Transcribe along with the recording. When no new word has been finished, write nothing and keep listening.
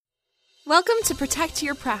Welcome to Protect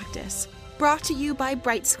Your Practice, brought to you by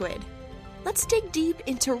Bright Squid. Let's dig deep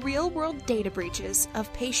into real-world data breaches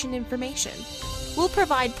of patient information. We'll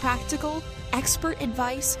provide practical, expert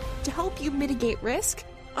advice to help you mitigate risk,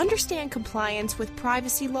 understand compliance with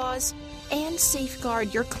privacy laws, and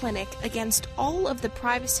safeguard your clinic against all of the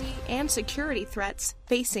privacy and security threats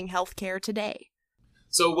facing healthcare today.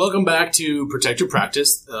 So welcome back to Protect Your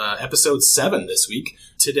Practice, episode 7 this week.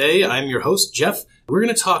 Today, I'm your host, Jeff. We're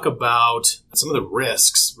going to talk about some of the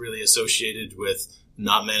risks really associated with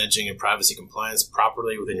not managing your privacy compliance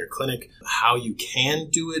properly within your clinic, how you can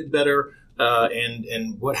do it better,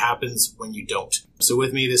 and what happens when you don't. So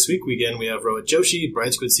with me this week, we have Rohit Joshi,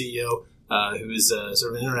 Bright Squid CEO, who is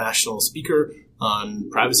sort of an international speaker on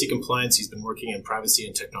privacy compliance. He's been working in privacy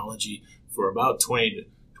and technology for about 20 to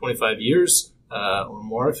 25 years. Or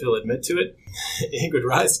more, if he'll admit to it. Ingrid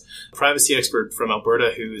Rice, privacy expert from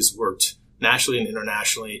Alberta who's worked nationally and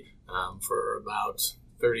internationally for about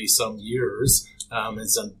 30-some years,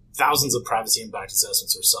 has done thousands of privacy impact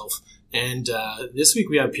assessments herself. And this week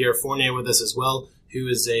we have Pierre Fournier with us as well, who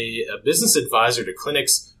is a business advisor to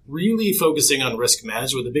clinics, really focusing on risk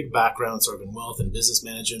management with a big background sort of in wealth and business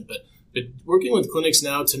management, but working with clinics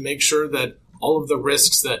now to make sure that all of the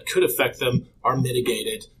risks that could affect them are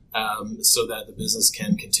mitigated so that the business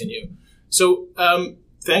can continue. So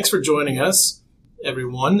thanks for joining us,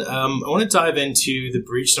 everyone. I want to dive into the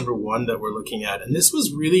breach number 1 that we're looking at. And this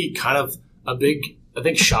was really kind of a big, I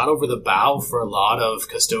think, shot over the bow for a lot of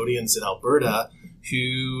custodians in Alberta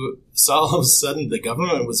who saw all of a sudden the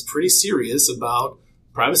government was pretty serious about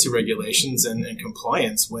privacy regulations and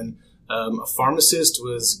compliance when a pharmacist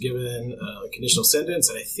was given a conditional sentence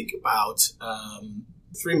and I think about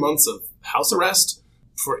 3 months of house arrest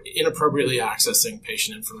for inappropriately accessing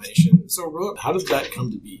patient information. So, how did that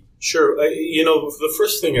come to be? Sure. The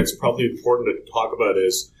first thing that's probably important to talk about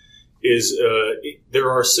is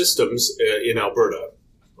there are systems in Alberta.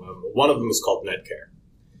 One of them is called Netcare.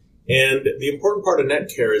 And the important part of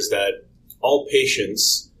Netcare is that all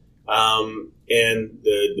patients and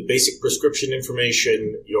the basic prescription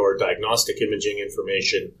information, your diagnostic imaging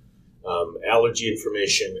information, allergy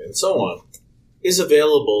information, and so on, is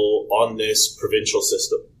available on this provincial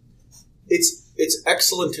system. It's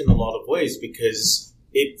excellent in a lot of ways because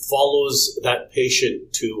it follows that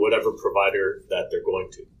patient to whatever provider that they're going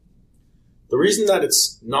to. The reason that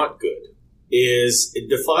it's not good is it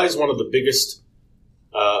defies one of the biggest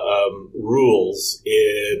rules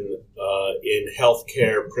in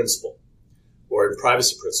healthcare principle or in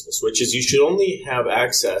privacy principles, which is you should only have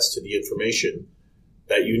access to the information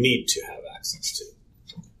that you need to have access to.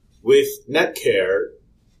 With Netcare,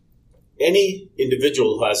 any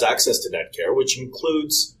individual who has access to Netcare, which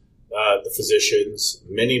includes the physicians,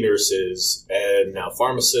 many nurses, and now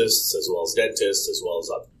pharmacists, as well as dentists, as well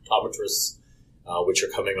as optometrists, which are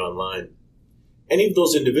coming online, any of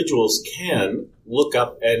those individuals can look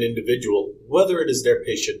up an individual, whether it is their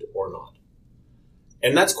patient or not.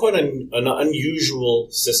 And that's quite an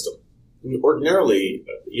unusual system. Ordinarily,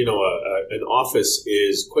 an office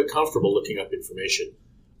is quite comfortable looking up information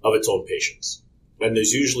of its own patients. And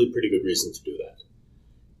there's usually pretty good reason to do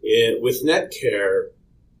that. With Netcare,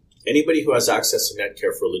 anybody who has access to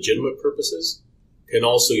Netcare for legitimate purposes can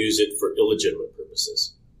also use it for illegitimate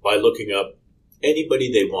purposes by looking up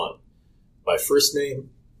anybody they want by first name,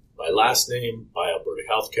 by last name, by Alberta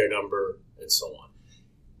healthcare number, and so on.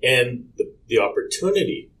 And the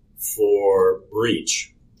opportunity for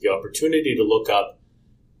breach, the opportunity to look up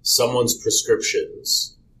someone's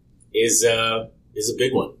prescriptions is a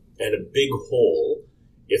big one and a big hole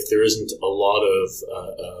if there isn't a lot of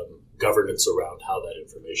governance around how that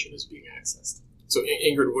information is being accessed. So,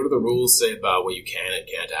 Ingrid, what do the rules say about what you can and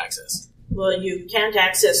can't access? Well, you can't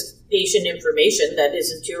access patient information that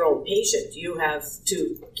isn't your own patient. You have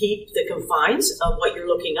to keep the confines of what you're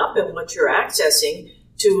looking up and what you're accessing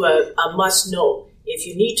to a must-know. If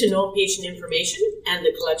you need to know patient information and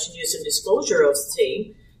the collection, use, and disclosure of the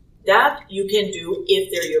same, that you can do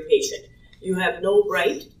if they're your patient. You have no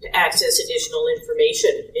right to access additional information.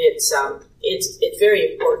 It's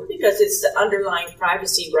very important because it's the underlying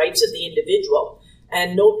privacy rights of the individual.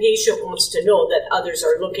 And no patient wants to know that others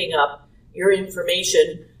are looking up your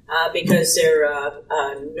information because they're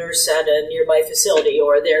a nurse at a nearby facility,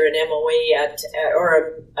 or they're an MOA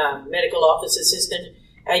or a medical office assistant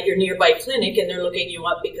at your nearby clinic, and they're looking you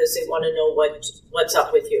up because they want to know what's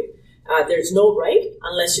up with you. There's no right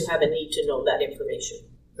unless you have a need to know that information.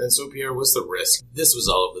 And so, Pierre, what's the risk? This was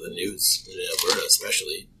all over the news, in Alberta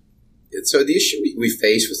especially. So the issue we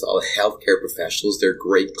face with all healthcare professionals, they're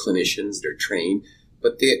great clinicians, they're trained,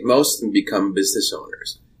 but most of them become business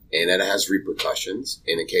owners. And that has repercussions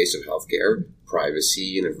in the case of healthcare,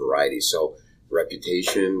 privacy, and a variety. So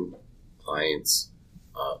reputation, clients,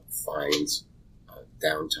 fines,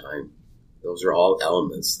 downtime, those are all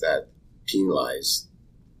elements that penalize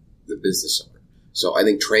the business owner. So I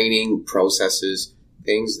think training, processes,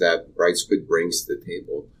 things that BrightSquid brings to the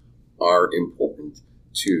table are important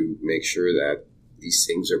to make sure that these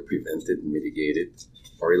things are prevented, mitigated,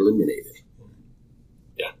 or eliminated.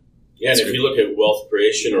 Yeah, and if you look at wealth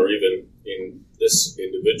creation, or even in this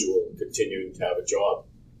individual continuing to have a job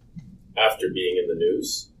after being in the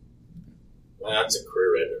news, well, that's a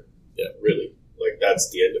career ender. Yeah, really. Like, that's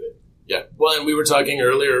the end of it. Yeah. Well, and we were talking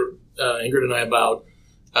earlier, Ingrid and I, about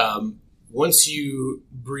once you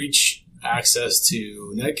breach access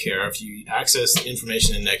to Netcare, if you access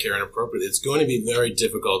information in Netcare inappropriately, it's going to be very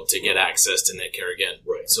difficult to get access to Netcare again.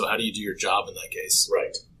 Right. So how do you do your job in that case?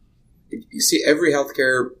 Right. You see, every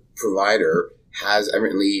healthcare provider has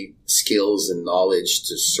evidently skills and knowledge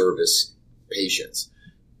to service patients.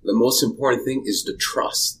 The most important thing is the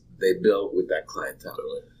trust they build with that clientele.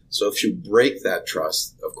 Totally. So if you break that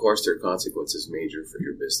trust, of course, there are consequences major for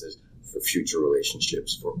your business, for future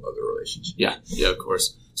relationships, for other relationships. Yeah, of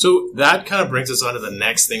course. So that kind of brings us on to the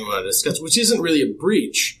next thing we want to discuss, which isn't really a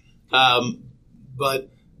breach, but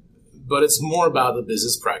it's more about the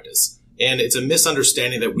business practice. And it's a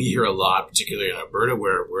misunderstanding that we hear a lot, particularly in Alberta,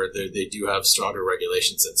 where they do have stronger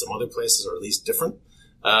regulations than some other places, or at least different,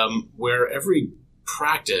 where every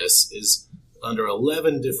practice is under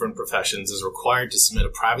 11 different professions is required to submit a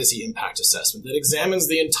privacy impact assessment that examines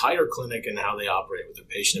the entire clinic and how they operate with their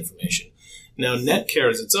patient information. Now,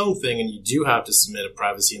 Netcare is its own thing, and you do have to submit a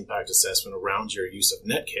privacy impact assessment around your use of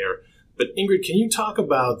Netcare. But Ingrid, can you talk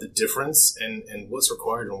about the difference and what's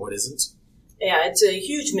required and what isn't? Yeah, it's a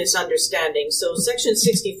huge misunderstanding. So Section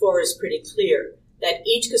 64 is pretty clear that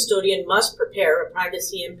each custodian must prepare a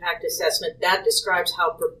privacy impact assessment that describes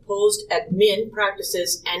how proposed admin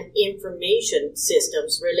practices and information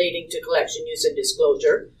systems relating to collection, use, and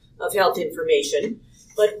disclosure of health information.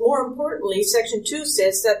 But more importantly, Section 2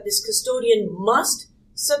 says that this custodian must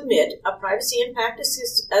submit a privacy impact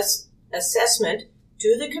assessment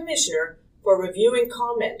to the commissioner for review and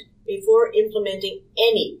comment before implementing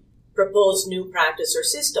any proposed new practice or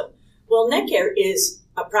system. Well, Netcare is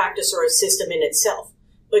a practice or a system in itself,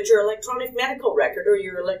 but your electronic medical record or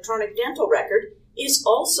your electronic dental record is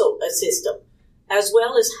also a system, as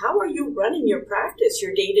well as how are you running your practice,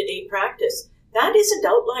 your day-to-day practice. That isn't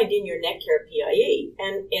outlined in your Netcare PIA,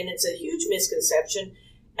 and it's a huge misconception.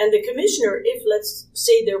 And the commissioner, if let's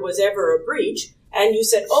say there was ever a breach, and you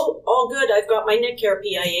said, oh, all good, I've got my Netcare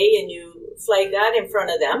PIA, and you flag that in front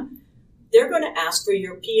of them, they're going to ask for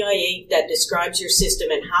your PIA that describes your system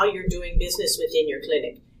and how you're doing business within your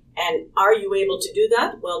clinic. And are you able to do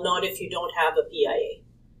that? Well, not if you don't have a PIA.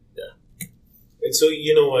 Yeah. And so,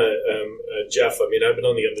 Jeff, I mean, I've been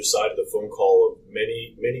on the other side of the phone call of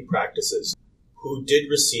many practices who did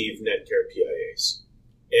receive Netcare PIAs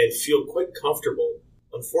and feel quite comfortable.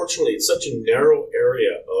 Unfortunately, it's such a narrow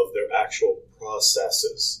area of their actual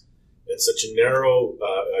processes and such a narrow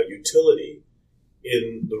utility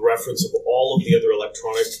in the reference of all of the other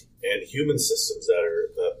electronic and human systems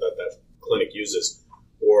that clinic uses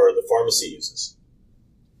or the pharmacy uses.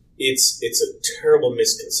 It's a terrible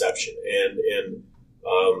misconception, and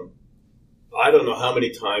I don't know how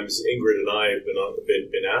many times Ingrid and I have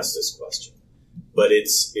been asked this question, but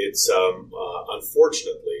it's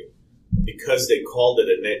unfortunately, because they called it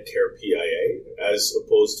a Netcare PIA as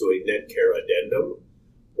opposed to a Netcare addendum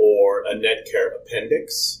or a Netcare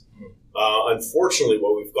appendix. Unfortunately,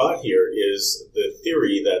 what we've got here is the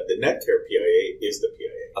theory that the Netcare PIA is the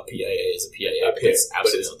PIA. A PIA is a PIA. It's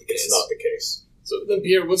absolutely not the case. It's not the case. So then,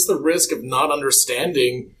 Pierre, what's the risk of not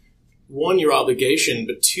understanding, one, your obligation,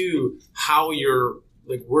 but two, how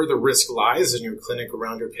where the risk lies in your clinic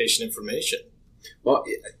around your patient information? Well,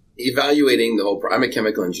 evaluating the whole... I'm a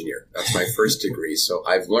chemical engineer. That's my first degree. So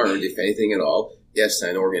I've learned, if anything at all, yes,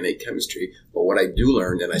 I know organic chemistry, but what I do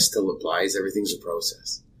learn and I still apply is everything's a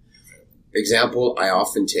process. Example I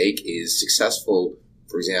often take is successful,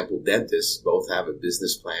 for example, dentists both have a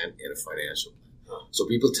business plan and a financial plan. So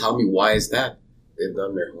people tell me, why is that? They've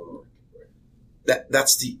done their homework.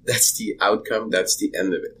 That's the outcome. That's the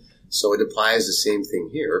end of it. So it applies the same thing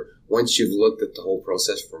here. Once you've looked at the whole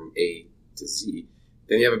process from A to Z,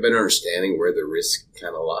 then you have a better understanding where the risk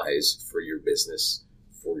kind of lies for your business,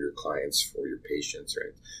 for your clients, for your patients,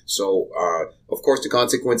 right? So, of course, the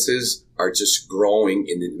consequences are just growing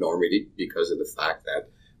in enormity because of the fact that,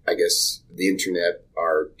 I guess, the internet,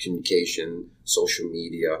 our communication, social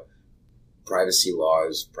media, privacy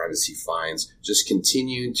laws, privacy fines just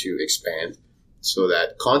continue to expand. so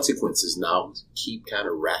that consequences now keep kind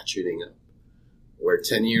of ratcheting up. Where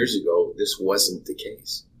 10 years ago, this wasn't the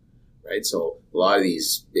case, right? So a lot of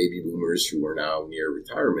these baby boomers who are now near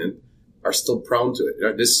retirement are still prone to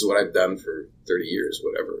it. This is what I've done for 30 years,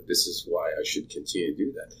 whatever. This is why I should continue to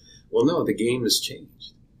do that. Well, no, the game has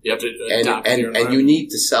changed. You have to adapt to your environment. And you need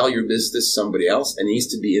to sell your business to somebody else, and it needs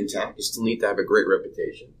to be intact. You still need to have a great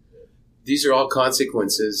reputation. These are all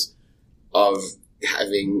consequences of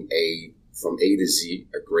having from A to Z,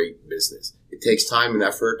 a great business. It takes time and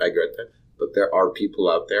effort, I get that, but there are people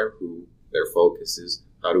out there who their focus is,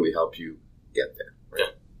 how do we help you get there? Right?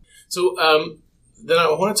 Yeah. So then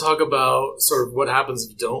I want to talk about sort of what happens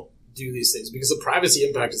if you don't do these things, because the privacy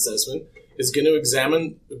impact assessment is going to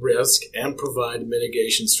examine the risk and provide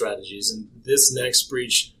mitigation strategies. And this next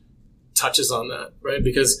breach touches on that, right?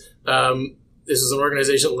 Because this is an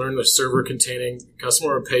organization that learned the server containing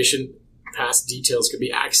customer or patient past details could be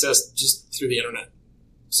accessed just through the internet.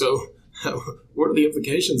 So what are the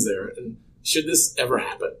implications there? And should this ever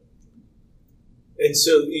happen? And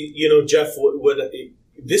so, Jeff, what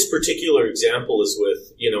this particular example is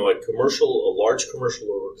with, a large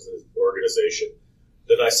commercial organization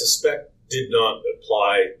that I suspect did not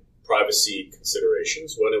apply privacy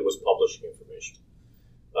considerations when it was publishing information.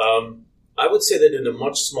 I would say that in a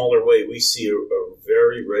much smaller way, we see a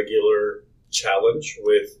very regular challenge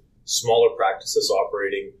with smaller practices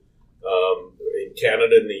operating in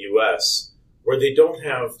Canada and the U.S., where they don't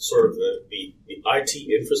have sort of the IT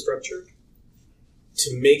infrastructure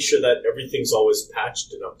to make sure that everything's always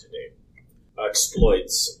patched and up to date.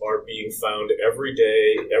 Exploits are being found every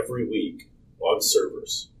day, every week on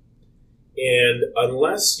servers. And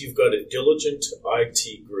unless you've got a diligent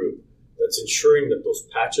IT group that's ensuring that those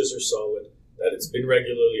patches are solid, that it's been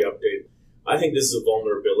regularly updated, I think this is a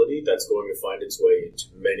vulnerability that's going to find its way into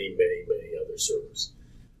many, many, many other servers.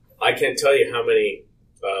 I can't tell you how many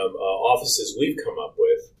offices we've come up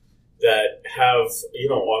with that have,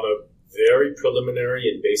 on a very preliminary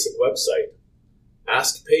and basic website,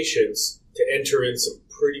 asked patients to enter in some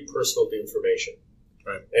pretty personal information.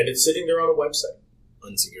 Right. And it's sitting there on a website.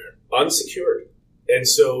 Unsecured. And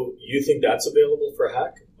so you think that's available for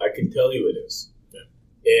hack? I can tell you it is. Yeah.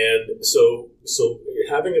 And so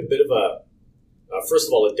having a bit of first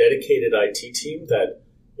of all, a dedicated IT team that,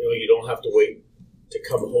 you don't have to wait to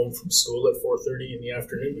come home from school at 4:30 in the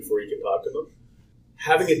afternoon before you can talk to them.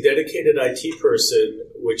 Having a dedicated IT person,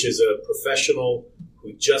 which is a professional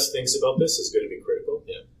who just thinks about this, is going to be critical.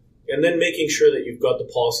 Yeah. And then making sure that you've got the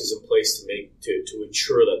policies in place to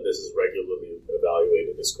ensure that this is regularly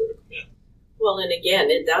evaluated is critical. Yeah. Well, and again,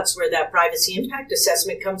 that's where that privacy impact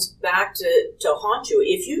assessment comes back to haunt you.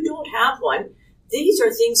 If you don't have one, these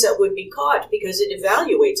are things that would be caught because it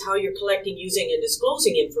evaluates how you're collecting, using, and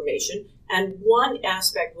disclosing information. And one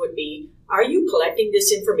aspect would be, are you collecting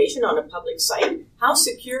this information on a public site? How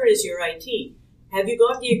secure is your IT? Have you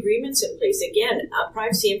got the agreements in place? Again, a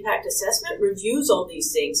privacy impact assessment reviews all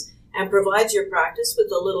these things and provides your practice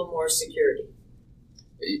with a little more security.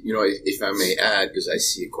 If I may add, because I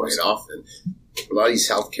see it quite often, a lot of these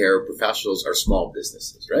healthcare professionals are small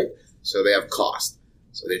businesses, right? So they have cost.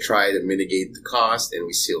 So they try to mitigate the cost, and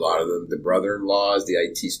we see a lot of them, the brother-in-laws, the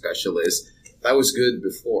IT specialists. That was good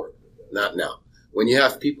before, not now. When you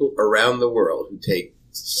have people around the world who take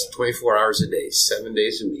 24 hours a day, 7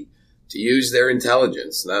 days a week, to use their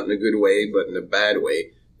intelligence, not in a good way, but in a bad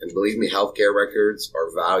way, and believe me, healthcare records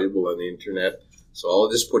are valuable on the internet. So all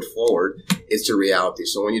of this put forward, it's a reality.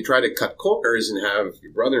 So when you try to cut corners and have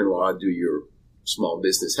your brother-in-law do your small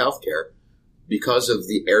business healthcare, because of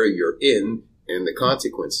the area you're in and the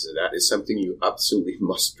consequences of that, is something you absolutely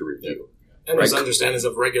must review. And there's understandings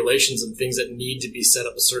of regulations and things that need to be set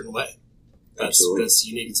up a certain way. That's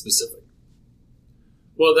unique and specific.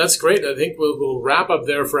 Well, that's great. I think we'll wrap up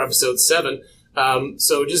there for episode 7.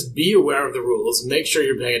 So just be aware of the rules. Make sure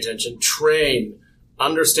you're paying attention. Train.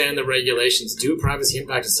 Understand the regulations. Do a privacy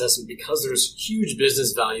impact assessment because there's huge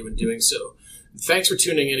business value in doing so. Thanks for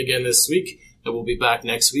tuning in again this week. And we'll be back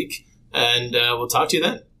next week. And we'll talk to you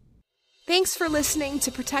then. Thanks for listening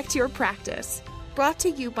to Protect Your Practice, brought to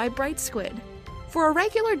you by Bright Squid. For a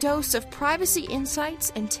regular dose of privacy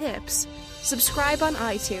insights and tips, subscribe on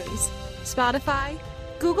iTunes, Spotify,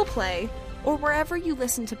 Google Play, or wherever you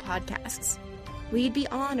listen to podcasts. We'd be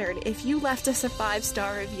honored if you left us a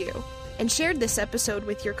 5-star review and shared this episode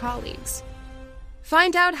with your colleagues.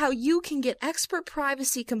 Find out how you can get expert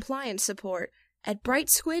privacy compliance support at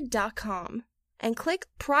brightsquid.com and click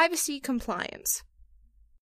Privacy Compliance.